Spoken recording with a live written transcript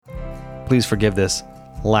Please forgive this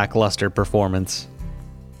lackluster performance.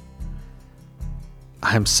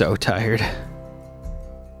 I'm so tired.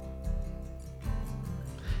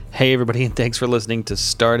 Hey everybody, and thanks for listening to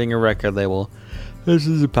Starting a Record Label. This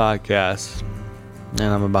is a podcast, and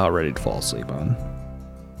I'm about ready to fall asleep on.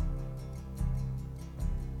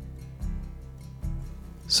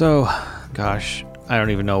 So, gosh, I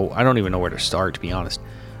don't even know where to start, to be honest.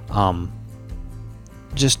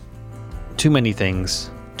 Just too many things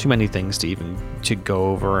to go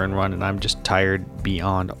over and run, and I'm just tired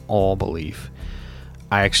beyond all belief.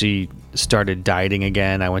 I actually started dieting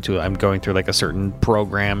again. I'm going through like a certain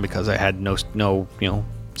program because I had no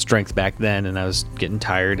strength back then, and I was getting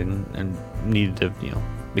tired and needed to,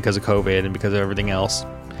 because of COVID and because of everything else.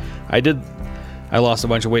 I lost a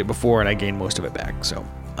bunch of weight before, and I gained most of it back. So,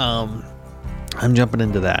 I'm jumping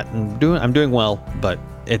into that. I'm doing well, but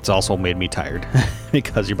it's also made me tired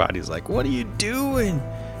because your body's like, what are you doing?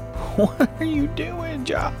 What are you doing,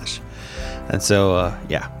 Josh? And so,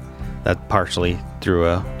 that partially threw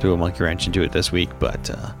a monkey wrench into it this week. But,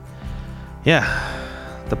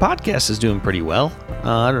 the podcast is doing pretty well.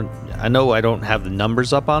 I know I don't have the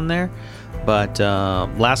numbers up on there, but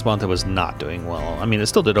last month it was not doing well. I mean, it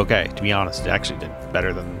still did okay, to be honest. It actually did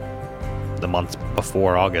better than the month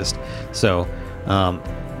before August. So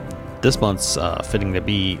this month's fitting to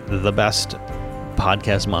be the best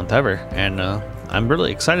podcast month ever, and I'm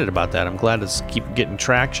really excited about that. I'm glad it's keep getting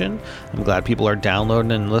traction. I'm glad people are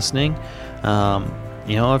downloading and listening.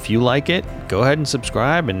 If you like it, go ahead and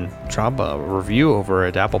subscribe and drop a review over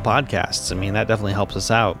at Apple Podcasts. I mean, that definitely helps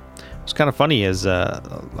us out. What's kind of funny is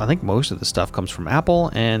I think most of the stuff comes from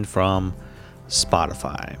Apple and from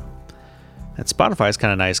Spotify. And Spotify is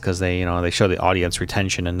kind of nice because they show the audience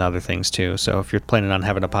retention and other things too. So if you're planning on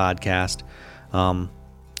having a podcast,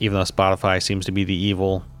 even though Spotify seems to be the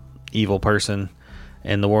evil person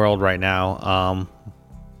in the world right now,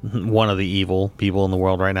 one of the evil people in the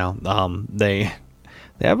world right now, they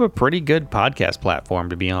have a pretty good podcast platform,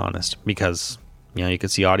 to be honest, because you can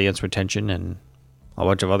see audience retention and a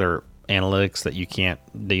bunch of other analytics that you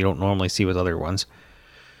don't normally see with other ones.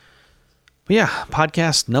 But yeah,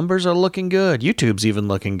 podcast numbers are looking good. YouTube's even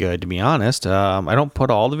looking good, to be honest. I don't put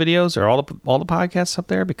all the videos or all the podcasts up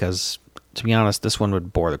there because, to be honest, this one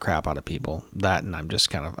would bore the crap out of people. That, and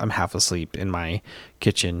I'm half asleep in my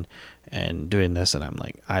kitchen and doing this, and I'm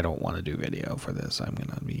like, I don't want to do video for this. I'm going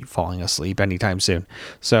to be falling asleep anytime soon.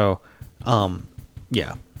 So,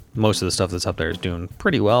 most of the stuff that's up there is doing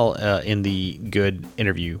pretty well in the good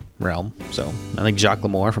interview realm. So I think Jacques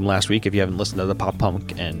Lamour from last week, if you haven't listened to the Pop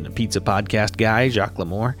Punk and Pizza podcast guy, Jacques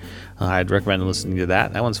Lamour, I'd recommend listening to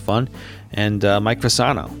that. That one's fun. And Mike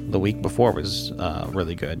Fasano the week before was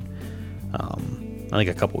really good. I think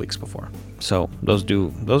a couple weeks before. So those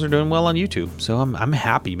are doing well on YouTube. So I'm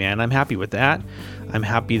happy, man. I'm happy with that. I'm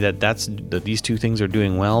happy that these two things are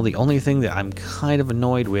doing well. The only thing that I'm kind of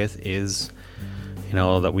annoyed with is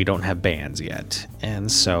that we don't have bands yet. And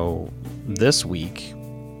so this week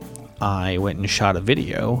I went and shot a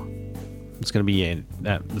video. It's going to be a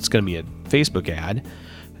Facebook ad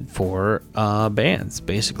for bands,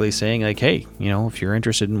 basically saying like, hey, if you're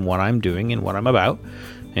interested in what I'm doing and what I'm about,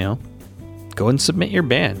 go and submit your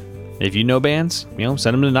band. If you know bands, send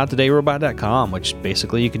them to nottodayrobot.com, which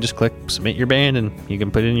basically you can just click submit your band and you can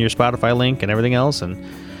put in your Spotify link and everything else, and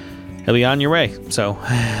it'll be on your way. So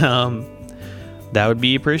that would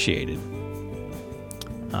be appreciated.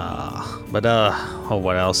 What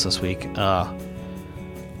else this week? I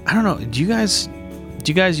don't know. Do you guys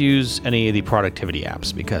use any of the productivity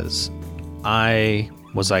apps? Because I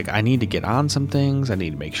was like, I need to get on some things. I need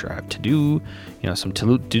to make sure I have some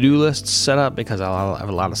to-do lists set up, because I have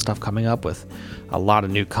a lot of stuff coming up with a lot of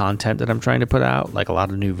new content that I'm trying to put out, like a lot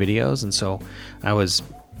of new videos. And so I was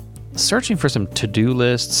searching for some to-do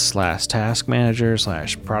lists / task manager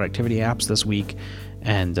 / productivity apps this week,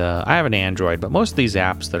 and I have an Android, but most of these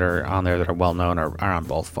apps that are on there that are well known are on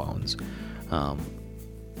both phones.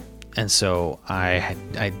 And so I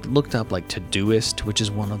looked up like Todoist, which is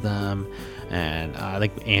one of them, and I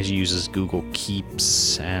think Angie uses Google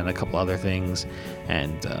Keeps and a couple other things,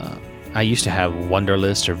 and I used to have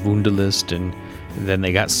Wunderlist or Wunderlist, and then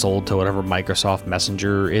they got sold to whatever Microsoft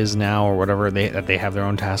Messenger is now, or whatever. They have their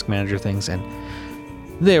own task manager things, and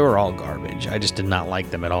they were all garbage. I just did not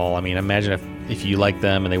like them at all. I mean, imagine if you like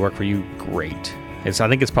them and they work for you, great. I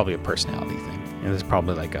think it's probably a personality thing, and it's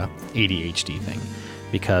probably like a ADHD thing,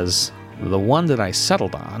 because the one that I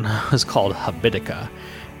settled on was called Habitica,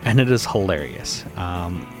 and it is hilarious.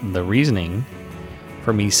 The reasoning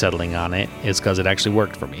for me settling on it is because it actually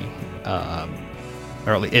worked for me.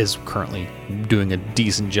 Or is currently doing a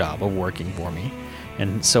decent job of working for me.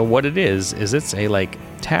 And so what it is it's a like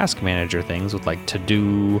task manager things with like to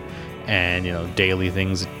do and, you know, daily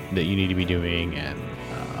things that you need to be doing, and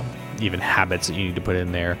even habits that you need to put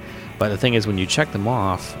in there. But the thing is, when you check them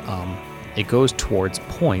off, it goes towards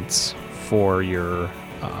points for your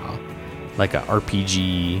like a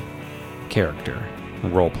RPG character, a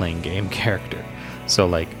role-playing game character. So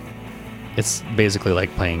like it's basically like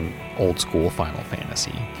playing old school Final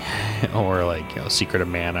Fantasy or like, you know, Secret of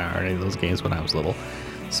Mana or any of those games when I was little.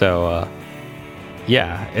 So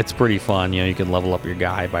yeah, it's pretty fun. You know, you can level up your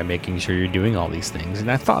guy by making sure you're doing all these things. And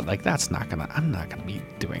I thought, like, I'm not gonna be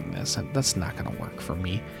doing this, and that's not gonna work for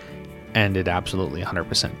me. And it absolutely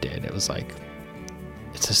 100% did. It was like,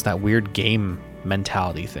 it's just that weird game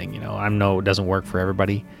mentality thing, you know. I know it doesn't work for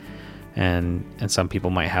everybody, and some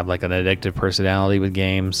people might have like an addictive personality with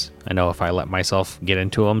games. I know if I let myself get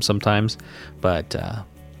into them sometimes, but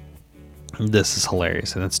this is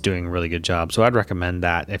hilarious, and it's doing a really good job. So I'd recommend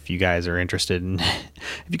that if you guys are interested in,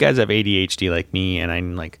 if you guys have ADHD like me, and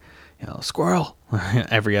I'm like, you know, squirrel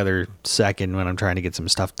every other second when I'm trying to get some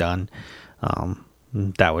stuff done,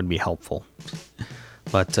 that would be helpful.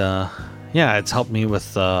 But yeah, it's helped me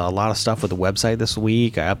with a lot of stuff with the website this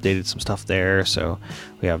week. I updated some stuff there, so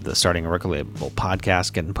we have the Starting a Record Label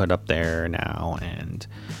podcast getting put up there now, and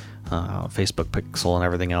Facebook Pixel and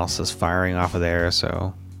everything else is firing off of there,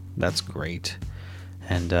 so that's great.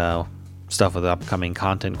 And stuff with upcoming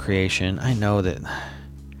content creation. I know that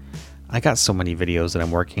I got so many videos that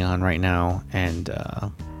I'm working on right now, and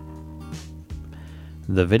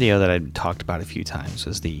the video that I talked about a few times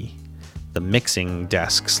was the mixing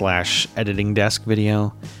desk / editing desk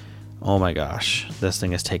video. Oh my gosh, this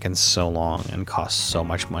thing has taken so long and costs so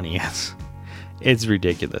much money. It's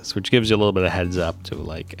ridiculous, which gives you a little bit of heads up to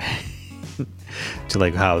like to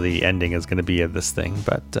like how the ending is going to be of this thing.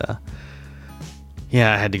 But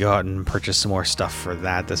yeah, I had to go out and purchase some more stuff for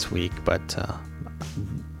that this week. But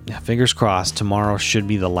yeah, fingers crossed, tomorrow should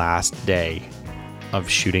be the last day of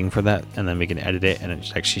shooting for that, and then we can edit it, and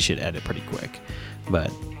it actually should edit pretty quick. But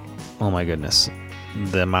oh my goodness,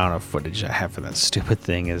 the amount of footage I have for that stupid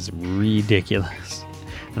thing is ridiculous,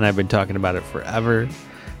 and I've been talking about it forever.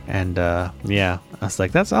 And yeah, I was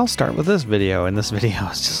like, I'll start with this video, and this video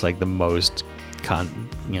is just like the most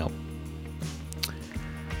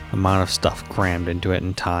amount of stuff crammed into it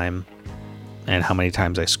in time, and how many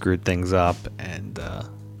times I screwed things up. And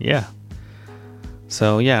yeah,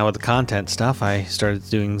 so yeah, with the content stuff, I started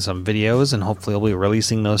doing some videos, and hopefully I'll be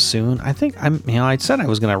releasing those soon. I think I said I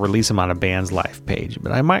was going to release them on a Band's Life page,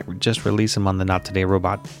 but I might just release them on the Not Today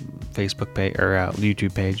Robot Facebook page or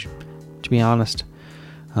YouTube page, to be honest.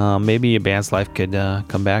 Maybe a Band's Life could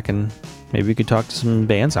come back, and maybe we could talk to some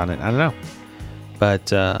bands on it. I don't know.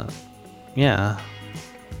 But yeah,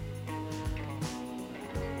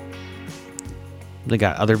 they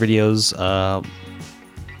got other videos.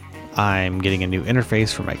 I'm getting a new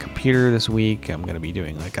interface for my computer this week. I'm going to be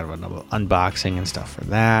doing like kind of an unboxing and stuff for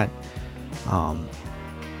that.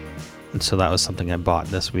 And so that was something I bought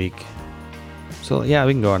this week. So yeah,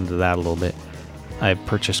 we can go into that a little bit. I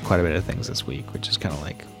purchased quite a bit of things this week, which is kind of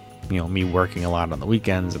like, you know, me working a lot on the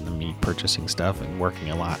weekends, and then me purchasing stuff and working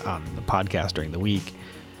a lot on the podcast during the week.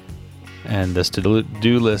 And this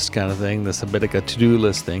to-do list kind of thing, this Habitica to-do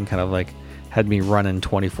list thing kind of like had me running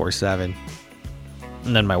 24/7.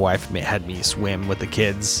 And then my wife had me swim with the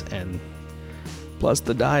kids, and plus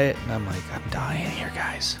the diet. And I'm like, I'm dying here,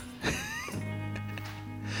 guys.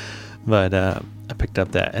 But I picked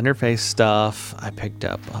up that interface stuff. I picked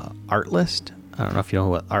up Artlist. I don't know if you know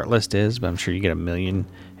what Artlist is, but I'm sure you get a million.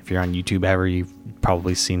 If you're on YouTube ever, you've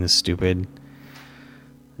probably seen this stupid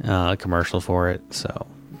commercial for it. So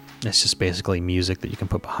it's just basically music that you can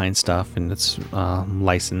put behind stuff, and it's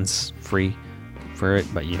license free for it.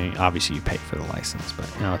 But obviously you pay for the license, but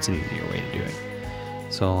it's an easier way to do it.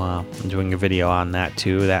 So I'm doing a video on that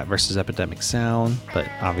too, that versus Epidemic Sound. But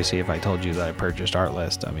obviously, if I told you that I purchased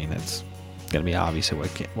Artlist, I mean, it's gonna be obvious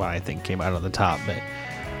what I think came out on the top. But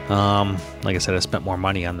like I said, I spent more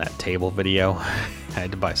money on that table video. I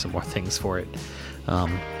had to buy some more things for it.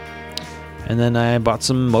 And then I bought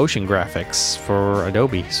some motion graphics for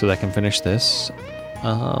Adobe so that I can finish this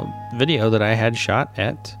video that I had shot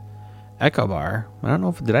at Echo Bar. I don't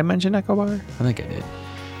know did I mention Echo Bar? I think I did.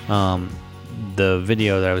 The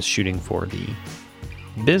video that I was shooting for the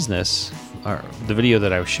business, or the video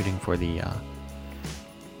that I was shooting for the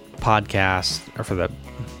podcast, or for the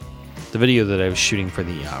video that I was shooting for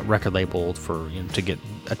the record label for to get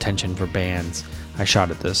attention for bands, I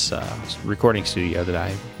shot at this recording studio that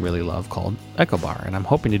I really love called Echo Bar, and I'm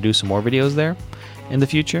hoping to do some more videos there in the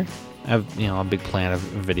future. I have a big plan of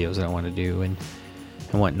videos that I want to do and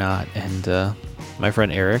whatnot, and my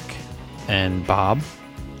friend Eric and Bob,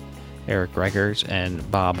 Eric Gregers and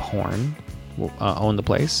Bob Horn, own the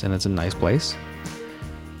place, and it's a nice place.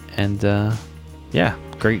 And yeah,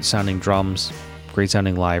 great sounding drums, great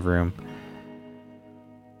sounding live room.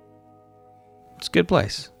 It's a good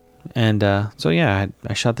place. And so yeah,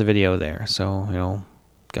 I shot the video there. So, you know,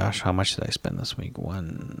 gosh, how much did I spend this week?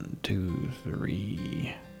 1, 2,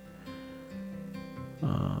 3,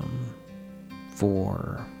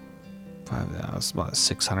 4, 5. That was about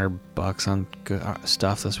 $600 on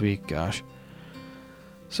stuff this week. Gosh.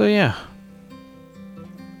 So yeah,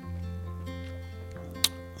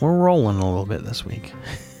 we're rolling a little bit this week.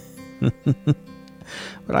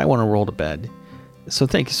 But I want to roll to bed. So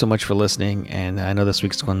thank you so much for listening. And I know this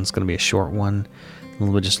week's one's going to be a short one.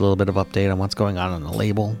 Just a little bit of update on what's going on the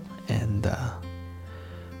label. And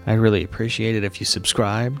I'd really appreciate it if you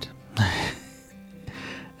subscribed.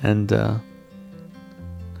 And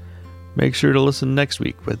make sure to listen next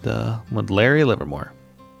week with Larry Livermore.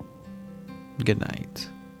 Good night.